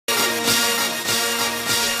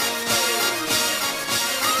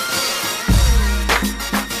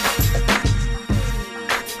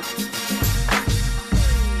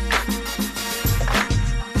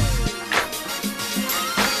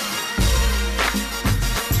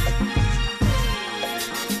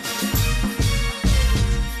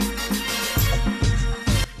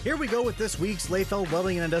go with this week's Layfeld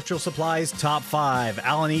Welding and Industrial Supplies Top 5.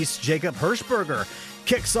 Allen East Jacob Hirschberger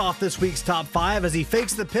kicks off this week's Top 5 as he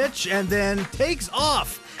fakes the pitch and then takes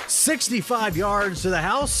off 65 yards to the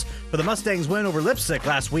house for the Mustangs' win over Lipsick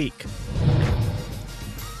last week.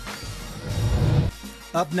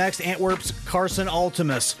 Up next, Antwerp's Carson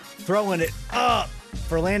Altimus throwing it up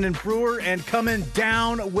for Landon Brewer and coming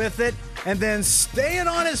down with it and then staying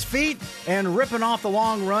on his feet and ripping off the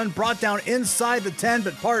long run, brought down inside the 10,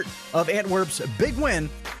 but part of Antwerp's big win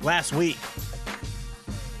last week.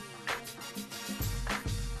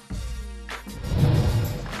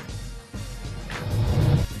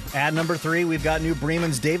 At number 3, we've got New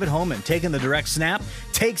Bremen's David Homan taking the direct snap,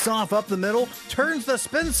 takes off up the middle, turns the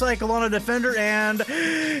spin cycle on a defender, and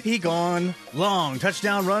he gone. Long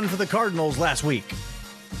touchdown run for the Cardinals last week.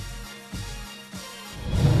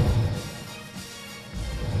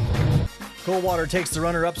 Coldwater takes the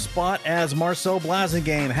runner-up spot as Marcel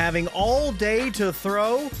Blasingame having all day to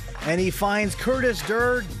throw, and he finds Curtis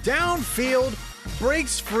Durr downfield,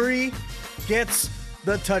 breaks free, gets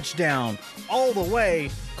the touchdown. All the way,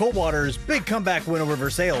 Coldwater's big comeback win over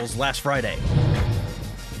Versailles last Friday.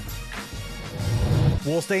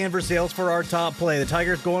 We'll stay in Versailles for our top play. The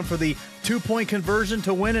Tigers going for the 2-point conversion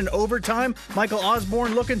to win in overtime. Michael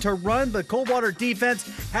Osborne looking to run. The Coldwater defense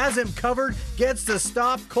has him covered, gets the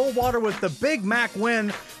stop. Coldwater with the Big Mac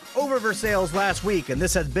win over Versailles last week. And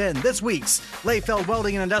this has been this week's Layfeld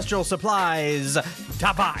Welding and Industrial Supplies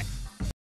Top 5.